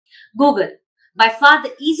Google, by far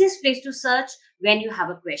the easiest place to search when you have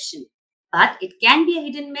a question, but it can be a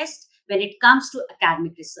hidden miss when it comes to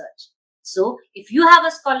academic research. So if you have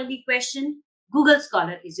a scholarly question, Google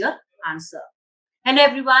Scholar is your answer. Hello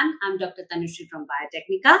everyone, I'm Dr. Tanushree from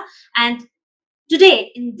Biotecnika, and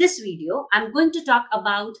today in this video, I'm going to talk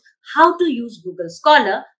about how to use Google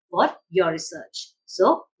Scholar for your research.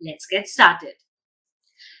 So let's get started.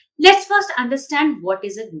 Let's first understand what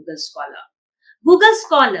is a Google Scholar. Google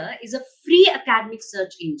Scholar is a free academic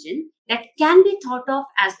search engine that can be thought of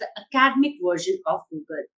as the academic version of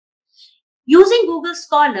Google. Using Google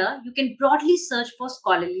Scholar, you can broadly search for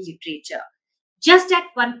scholarly literature. Just at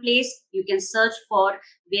one place, you can search for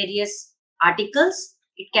various articles.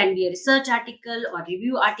 It can be a research article or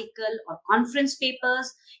review article or conference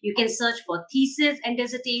papers. You can search for theses and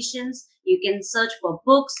dissertations. You can search for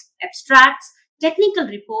books, abstracts, technical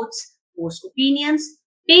reports, post opinions,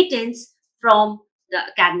 patents from the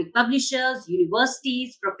academic publishers,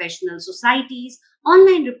 universities, professional societies,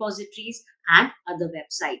 online repositories, and other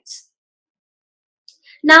websites.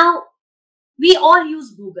 Now, we all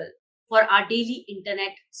use Google for our daily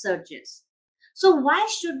internet searches. So why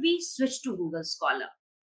should we switch to Google Scholar?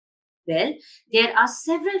 Well, there are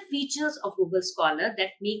several features of Google Scholar that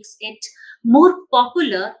makes it more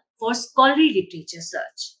popular for scholarly literature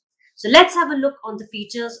search. So let's have a look on the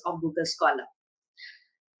features of Google Scholar.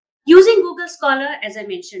 Using Google Scholar, as I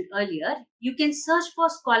mentioned earlier, you can search for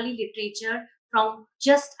scholarly literature from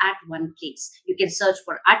just at one place. You can search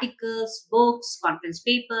for articles, books, conference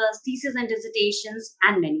papers, theses and dissertations,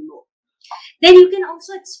 and many more. Then you can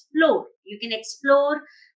also explore. You can explore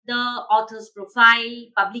the author's profile,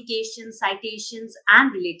 publications, citations,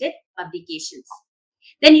 and related publications.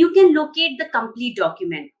 Then you can locate the complete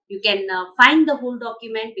document. You can find the whole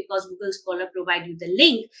document because Google Scholar provides you the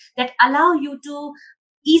link that allow you to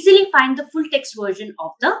easily find the full text version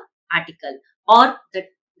of the article or the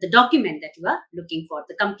document that you are looking for,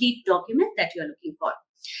 the complete document that you are looking for.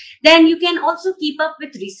 Then you can also keep up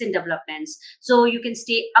with recent developments. So you can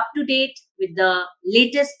stay up to date with the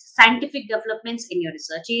latest scientific developments in your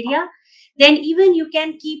research area. Then even you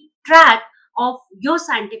can keep track of your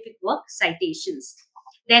scientific work citations.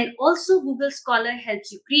 Then also Google Scholar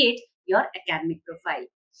helps you create your academic profile.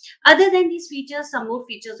 Other than these features, some more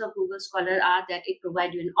features of Google Scholar are that it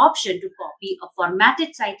provides you an option to copy a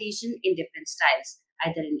formatted citation in different styles,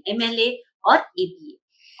 either in MLA or APA.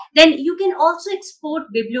 Then you can also export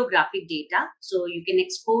bibliographic data. So you can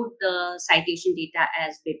export the citation data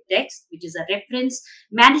as BibTeX, which is a reference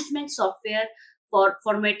management software for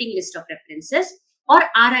formatting list of references, or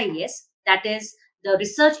RIS, that is the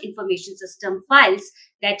research information system files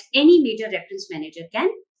that any major reference manager can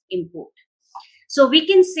import. So we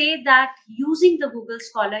can say that using the Google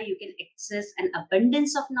Scholar, you can access an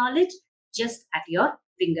abundance of knowledge just at your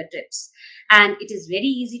fingertips. And it is very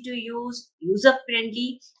easy to use,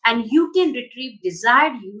 user-friendly, and you can retrieve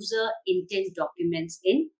desired user intent documents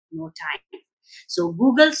in no time. So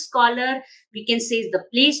Google Scholar, we can say, is the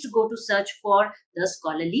place to go to search for the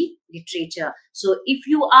scholarly literature. So if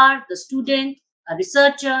you are the student, a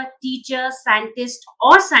researcher, teacher, scientist,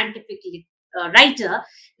 or scientific writer,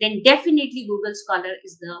 then definitely Google Scholar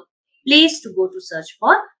is the place to go to search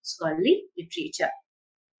for scholarly literature.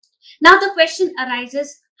 Now the question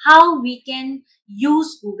arises how we can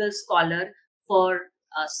use Google Scholar for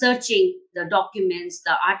searching the documents,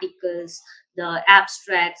 the articles, the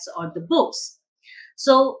abstracts, or the books.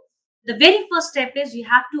 So the very first step is you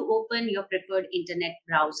have to open your preferred internet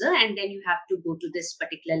browser and then you have to go to this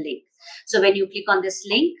particular link. So when you click on this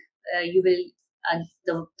link, you will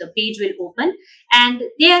the page will open, and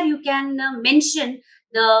there you can mention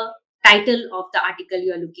the title of the article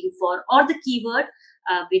you are looking for or the keyword,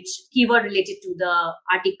 which keyword related to the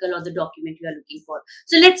article or the document you are looking for.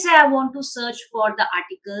 So let's say I want to search for the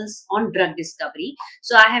articles on drug discovery.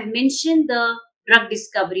 So I have mentioned the drug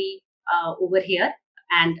discovery over here,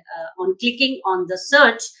 and on clicking on the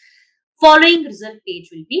search, following result page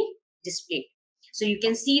will be displayed. So you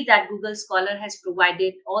can see that Google Scholar has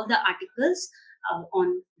provided all the articles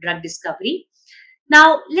on drug discovery.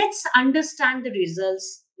 Now let's understand the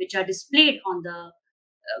results which are displayed on the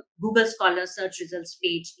Google Scholar search results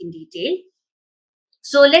page in detail.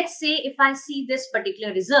 So let's say if I see this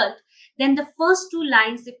particular result, then the first two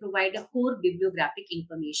lines, they provide a core bibliographic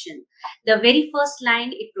information. The very first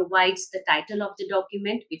line, it provides the title of the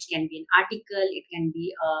document, which can be an article, it can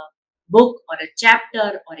be a book or a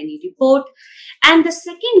chapter or any report. And the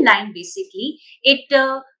second line, basically, it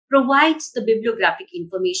provides the bibliographic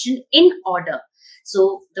information in order.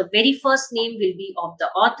 So the very first name will be of the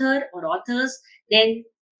author or authors, then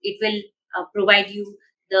it will provide you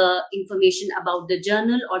the information about the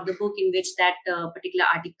journal or the book in which that particular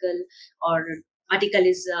article or article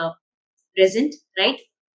is present, right,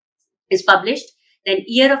 is published, then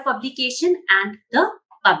year of publication and the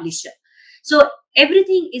publisher. So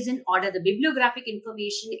everything is in order. The bibliographic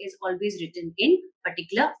information is always written in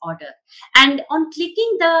particular order. And on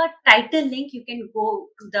clicking the title link, you can go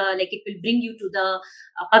to the, like, it will bring you to the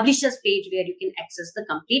publisher's page where you can access the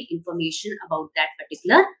complete information about that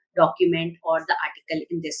particular document or the article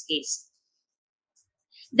in this case.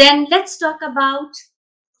 Then let's talk about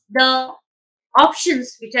the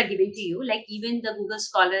options which are given to you. Like even the Google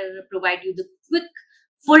Scholar provide you the quick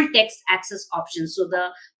full text access option. So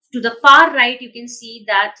to the far right, you can see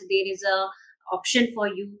that there is a option for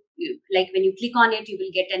you, like when you click on it, you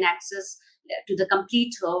will get an access to the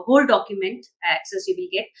complete whole document access you will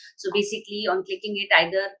get. So basically on clicking it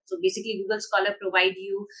basically Google Scholar provide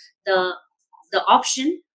you the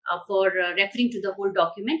option for referring to the whole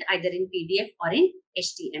document either in PDF or in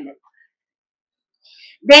HTML.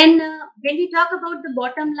 Then when we talk about the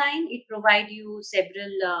bottom line, it provides you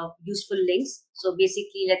several useful links. So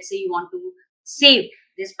basically, let's say you want to save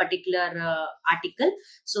this particular article.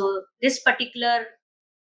 So this particular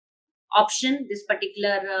option, this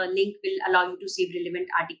particular link will allow you to save relevant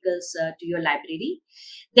articles to your library.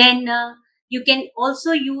 Then you can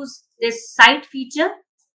also use this cite feature.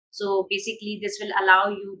 So basically, this will allow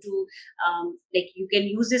you to, you can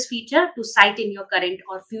use this feature to cite in your current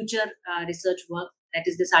or future research work. That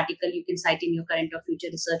is, this article you can cite in your current or future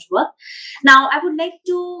research work. Now, I would like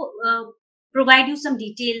to provide you some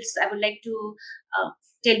details. I would like to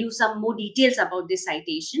tell you some more details about this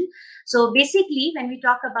citation. So basically, when we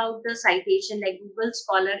talk about the citation, like Google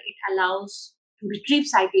Scholar, it allows to retrieve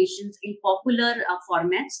citations in popular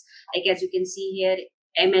formats, like as you can see here,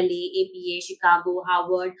 MLA, APA, Chicago,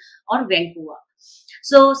 Harvard, or Vancouver.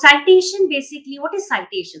 So citation, basically, what is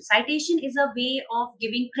citation? Citation is a way of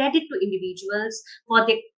giving credit to individuals for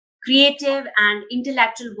their creative and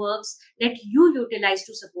intellectual works that you utilize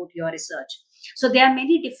to support your research. So there are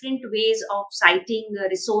many different ways of citing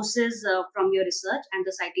resources from your research, and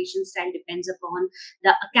the citation style depends upon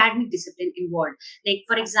the academic discipline involved. Like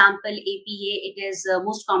for example, APA, it is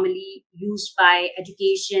most commonly used by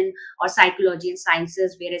education or psychology and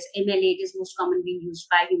sciences, whereas MLA, it is most commonly being used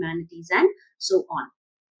by humanities and so on.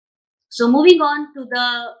 So moving on to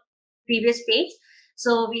the previous page.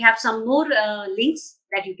 So we have some more links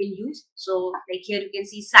that you can use. So like here you can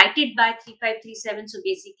see cited by 3537. So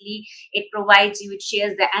basically it provides you, it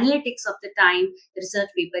shares the analytics of the time the research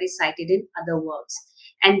paper is cited in other works.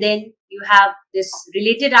 And then you have this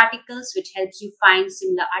related articles, which helps you find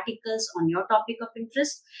similar articles on your topic of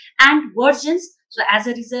interest, and versions. So as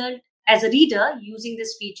a result, as a reader, using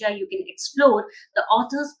this feature, you can explore the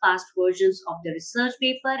author's past versions of the research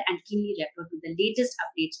paper and keenly refer to the latest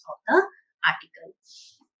updates of the article.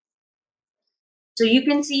 So you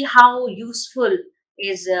can see how useful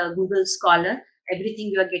is Google Scholar.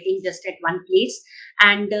 Everything you are getting just at one place.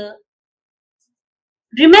 And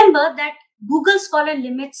remember that Google Scholar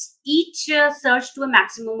limits each search to a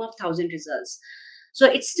maximum of 1,000 results. So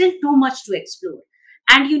it's still too much to explore.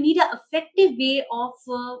 And you need an effective way of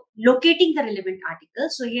locating the relevant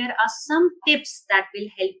articles. So here are some tips that will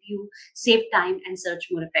help you save time and search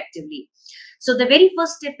more effectively. So the very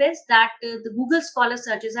first tip is that the Google Scholar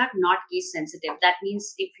searches are not case sensitive. That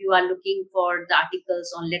means if you are looking for the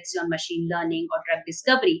articles on, let's say, on machine learning or drug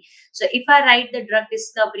discovery. So if I write the drug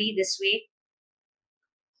discovery this way,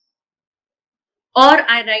 or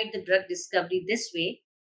I write the drug discovery this way,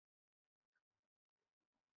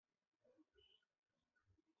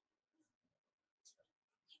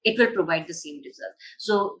 it will provide the same result.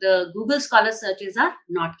 So the Google Scholar searches are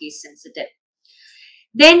not case sensitive.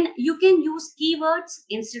 Then you can use keywords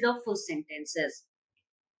instead of full sentences.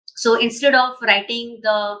 So instead of writing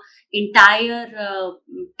the entire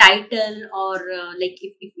title, or like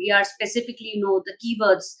if we are specifically, the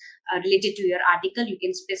keywords related to your article, you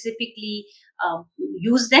can specifically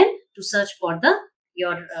use them to search for the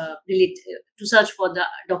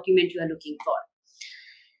document you are looking for.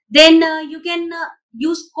 Then you can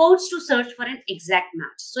use quotes to search for an exact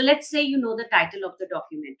match. So let's say you know the title of the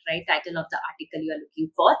document, right? Title of the article you are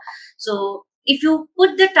looking for. So if you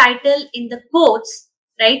put the title in the quotes,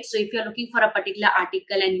 right? So if you're looking for a particular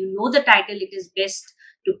article and you know the title, it is best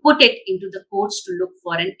to put it into the quotes to look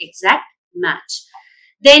for an exact match.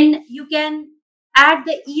 Then you can add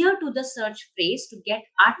the year to the search phrase to get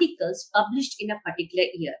articles published in a particular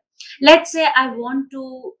year. Let's say I want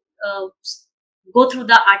to go through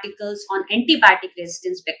the articles on antibiotic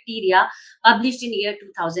resistance bacteria published in year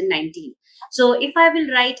 2019. So if I will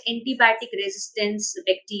write antibiotic resistance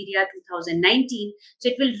bacteria 2019, so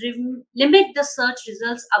it will limit the search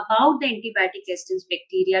results about the antibiotic resistance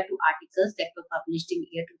bacteria to articles that were published in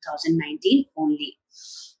year 2019 only.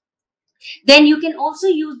 Then you can also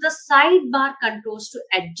use the sidebar controls to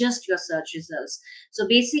adjust your search results. So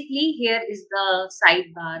basically here is the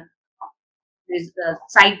sidebar. There is the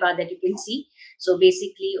sidebar that you can see. So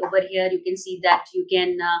basically over here you can see that you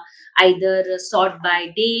can either sort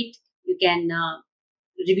by date, you can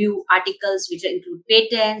review articles which include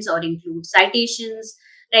patents or include citations,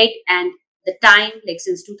 right? And the time, like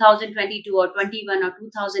since 2022 or 21 or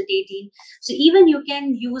 2018. So even you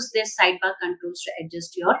can use this sidebar controls to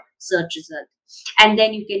adjust your search result. And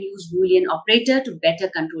then you can use Boolean operator to better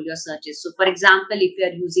control your searches. So for example, if you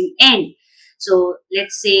are using AND, so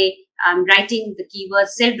let's say I'm writing the keyword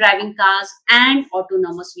self-driving cars and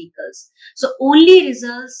autonomous vehicles. So only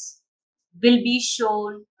results will be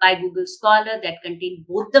shown by Google Scholar that contain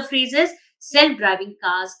both the phrases self-driving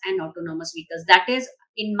cars and autonomous vehicles. That is,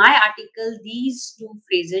 in my article, these two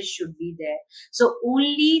phrases should be there. So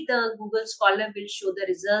only the Google Scholar will show the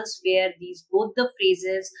results where these both the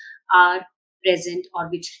phrases are present, or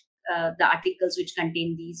which the articles which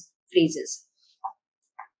contain these phrases.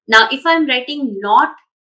 Now, if I'm writing not,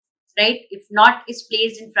 right, if not is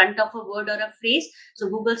placed in front of a word or a phrase, so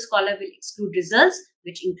Google Scholar will exclude results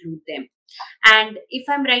which include them. And if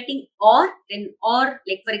I'm writing or, then or,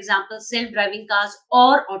 like for example, self-driving cars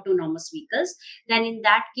or autonomous vehicles, then in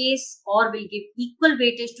that case, or will give equal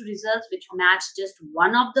weightage to results which match just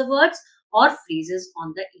one of the words or phrases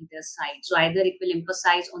on the either side. So either it will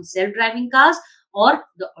emphasize on self-driving cars or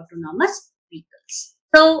the autonomous vehicles.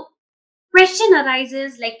 So question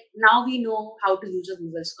arises, like now we know how to use a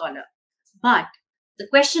Google Scholar, but the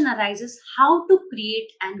question arises how to create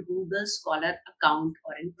an Google Scholar account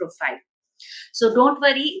or a profile. So don't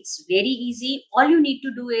worry, it's very easy. All you need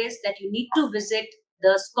to do is that you need to visit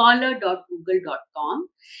the scholar.google.com,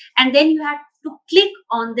 and then you have to click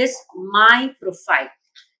on this My Profile.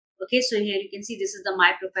 Okay, so here you can see this is the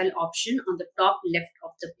My Profile option on the top left of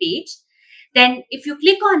the page. Then if you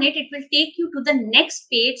click on it, it will take you to the next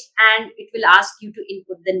page and it will ask you to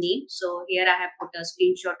input the name. So here I have put a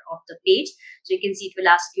screenshot of the page. So you can see it will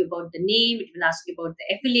ask you about the name, it will ask you about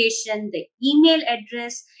the affiliation, the email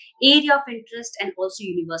address, area of interest, and also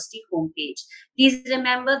university homepage. Please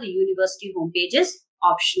remember, the university homepage is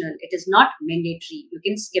optional. It is not mandatory. You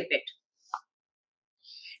can skip it.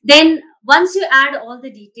 Then once you add all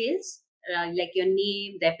the details, like your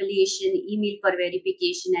name, the affiliation, email for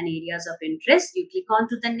verification, and areas of interest, you click on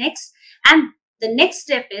to the next. And the next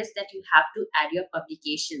step is that you have to add your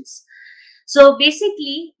publications. So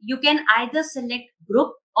basically, you can either select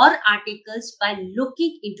group or articles by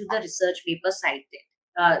looking into the research paper cited,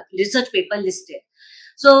 research paper listed.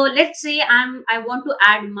 So let's say I want to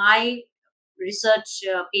add my research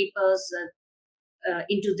papers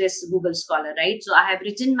into this Google Scholar, right? So I have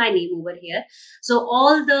written my name over here. So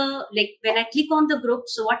all the, like when I click on the group,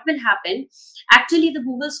 so what will happen? Actually, the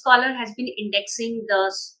Google Scholar has been indexing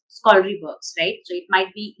the scholarly works, right? So it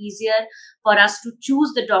might be easier for us to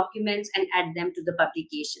choose the documents and add them to the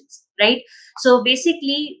publications, right? So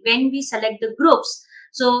basically, when we select the groups,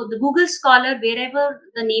 so the Google Scholar, wherever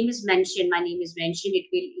the name is mentioned, my name is mentioned, it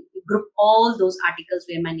will group all those articles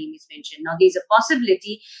where my name is mentioned. Now, there's a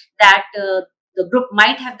possibility that the group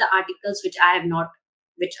might have the articles which I have not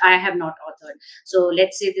authored. So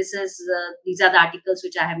let's say this is these are the articles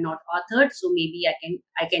which I have not authored. So maybe I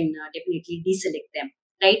can definitely deselect them,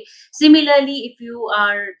 right? Similarly, if you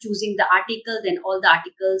are choosing the article, then all the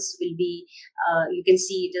articles will be you can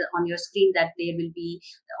see it on your screen that there will be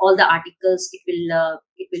all the articles. It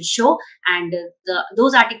will show, and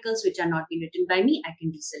those articles which are not been written by me, I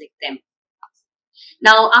can deselect them.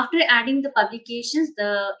 Now, after adding the publications,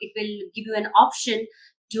 it will give you an option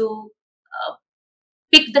to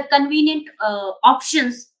pick the convenient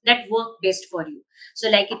options that work best for you. So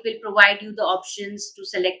like it will provide you the options to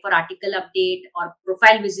select for article update or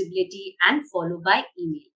profile visibility and follow by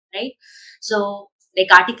email, right? So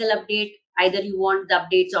like article update, either you want the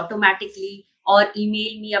updates automatically or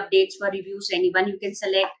email me updates for reviews, anyone you can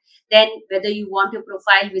select. Then whether you want your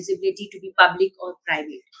profile visibility to be public or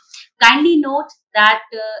private. Kindly note that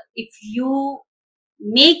if you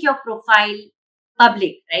make your profile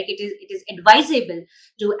public, right, it is advisable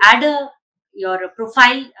to add your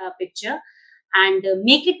profile picture and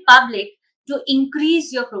make it public to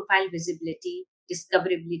increase your profile visibility,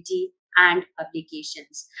 discoverability, and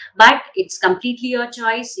publications. But it's completely your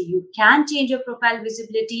choice. You can change your profile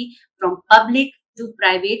visibility from public to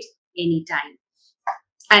private anytime.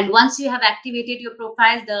 And once you have activated your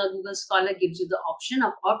profile, the Google Scholar gives you the option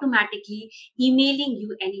of automatically emailing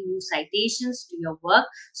you any new citations to your work.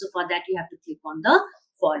 So for that, you have to click on the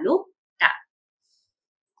follow tab.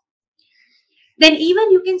 Then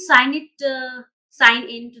even you can sign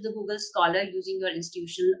in to the Google Scholar using your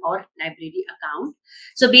institutional or library account.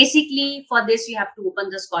 So basically for this, you have to open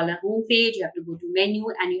the Scholar homepage, you have to go to menu,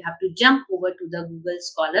 and you have to jump over to the Google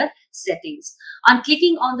Scholar settings. On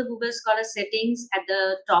clicking on the Google Scholar settings at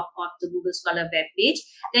the top of the Google Scholar web page,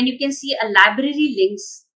 then you can see a library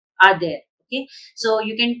links are there. Okay, so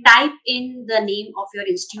you can type in the name of your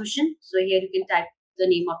institution. So here you can type the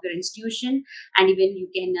name of your institution, and even you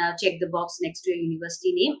can check the box next to your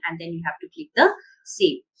university name, and then you have to click the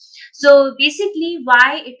save. So basically,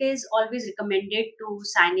 why it is always recommended to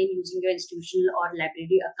sign in using your institutional or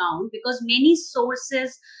library account, because many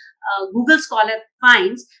sources Google Scholar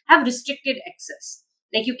finds have restricted access.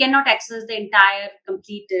 Like you cannot access the entire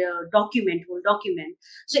complete whole document.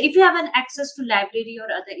 So if you have an access to library or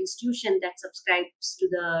other institution that subscribes to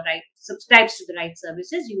the right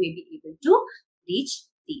services, you may be able to reach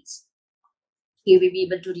these. You will be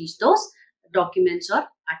able to reach those documents or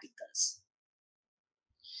articles.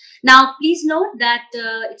 Now, please note that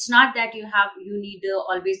it's not that you need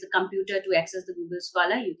always the computer to access the Google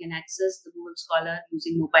Scholar. You can access the Google Scholar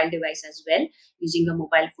using mobile device as well, using your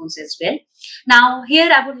mobile phones as well. Now,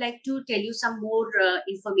 here I would like to tell you some more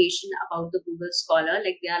information about the Google Scholar.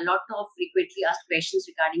 Like there are a lot of frequently asked questions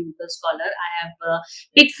regarding Google Scholar. I have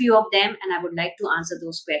picked few of them, and I would like to answer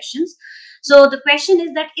those questions. So the question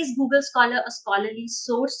is that, is Google Scholar a scholarly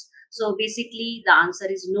source? So basically, the answer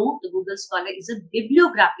is no. The Google Scholar is a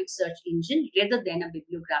bibliographic search engine rather than a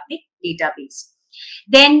bibliographic database.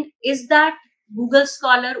 Then, is that Google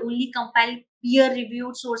Scholar only compile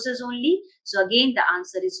peer-reviewed sources only? So again, the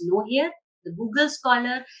answer is no here. The Google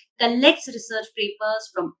Scholar collects research papers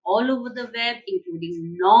from all over the web,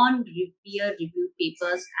 including non-peer-reviewed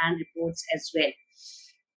papers and reports as well.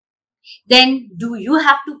 Then, do you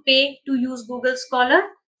have to pay to use Google Scholar?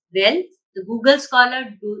 Well, the Google Scholar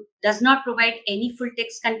does not provide any full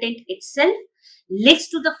text content itself. Links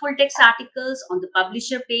to the full text articles on the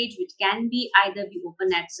publisher page, which can be either be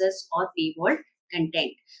open access or paywall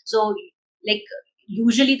content. So, like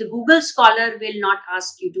usually the Google Scholar will not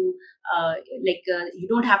ask you to, you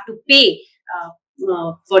don't have to pay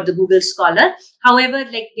for the Google Scholar. However,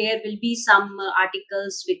 like there will be some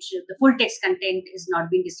articles which the full text content is not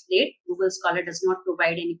being displayed. Google Scholar does not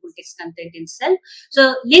provide any full text content itself.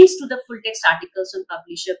 So links to the full text articles on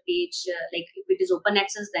publisher page, like if it is open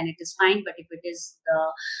access, then it is fine. But if it is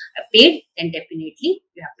paid, then definitely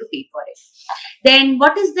you have to pay for it. Then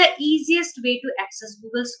what is the easiest way to access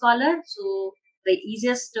Google Scholar? So the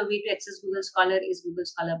easiest way to access Google Scholar is Google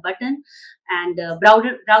Scholar button and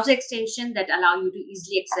browser extension that allow you to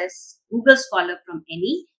easily access Google Scholar from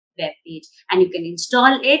any web page, and you can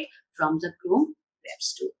install it from the Chrome Web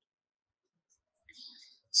Store.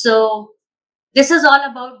 So this is all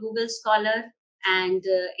about Google Scholar, and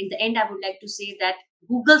in the end, I would like to say that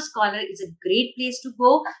Google Scholar is a great place to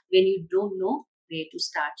go when you don't know where to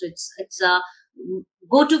start. So it's a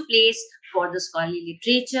go-to place for the scholarly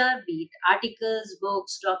literature, be it articles,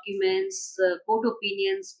 books, documents, court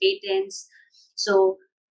opinions, patents. So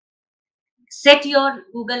set your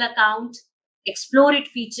Google account, explore its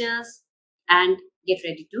features, and get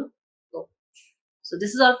ready to go. So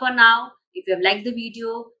this is all for now. If you have liked the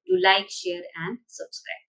video, do like, share, and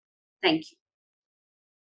subscribe. Thank you.